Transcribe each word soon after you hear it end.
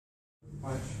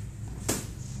punch.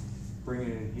 Bring it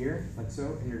in here, like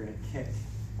so, and you're gonna kick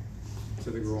to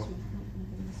the groin.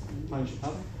 Punch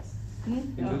up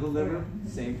into the liver,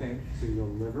 same thing. So you go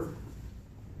liver,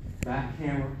 back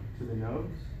hammer to the nose,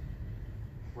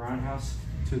 roundhouse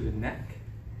to the neck.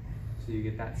 So you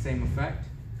get that same effect.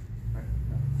 Right,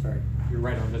 no, sorry, your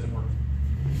right arm doesn't work.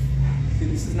 See,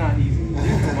 this is not easy. You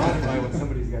have to modify when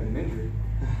somebody's got an injury.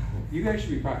 You guys should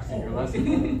be practicing your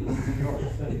lessons. This is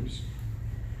yours.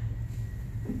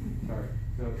 Sorry.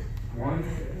 So one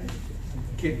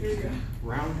kick,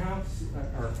 roundhouse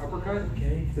or uppercut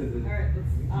to the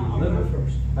liver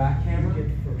first. Back hammer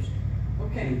first.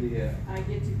 Okay. To the, I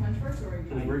get to punch first, or I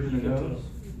to the bridge of the nose.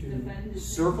 defend?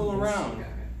 Circle around.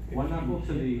 Okay. One knuckle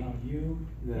to the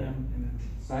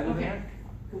side of the neck,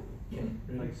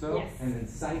 like so, Yes. and then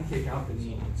side kick out the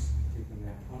knees. Taking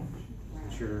that punch.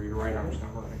 Make sure your right arm's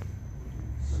not running.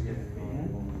 So get it.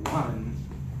 1,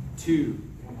 2,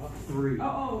 3,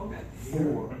 Oh, okay.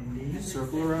 4.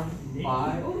 Circle around.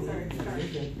 5. Oh, sorry.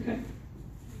 Okay.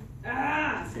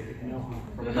 Ah! Take it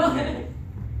from the neck.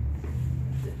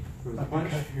 For the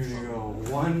punch, you're gonna go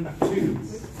 1, 2,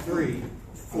 3,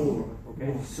 4.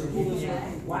 Okay, circle this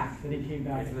around, whack. Then he came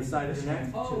back To the side of the neck.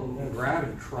 Oh. Grab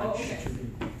and crunch. Oh, okay.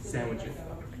 Sandwich it.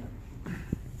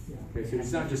 Okay, so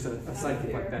it's not just a side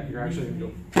kick like that. You're actually gonna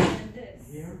go And this.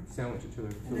 sandwich it to the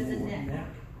And then the floor. neck.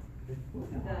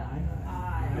 The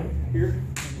eye. Here,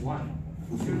 1,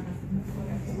 2,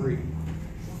 3,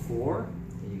 4.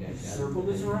 Circle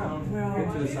this around.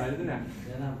 Get to the side of the neck.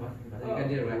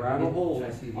 Grab a hold. Oh,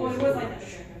 it was like that.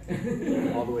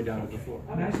 Okay. All the way down to the floor.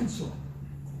 Nice and slow.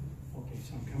 Okay,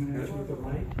 so I'm coming at you with the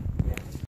right.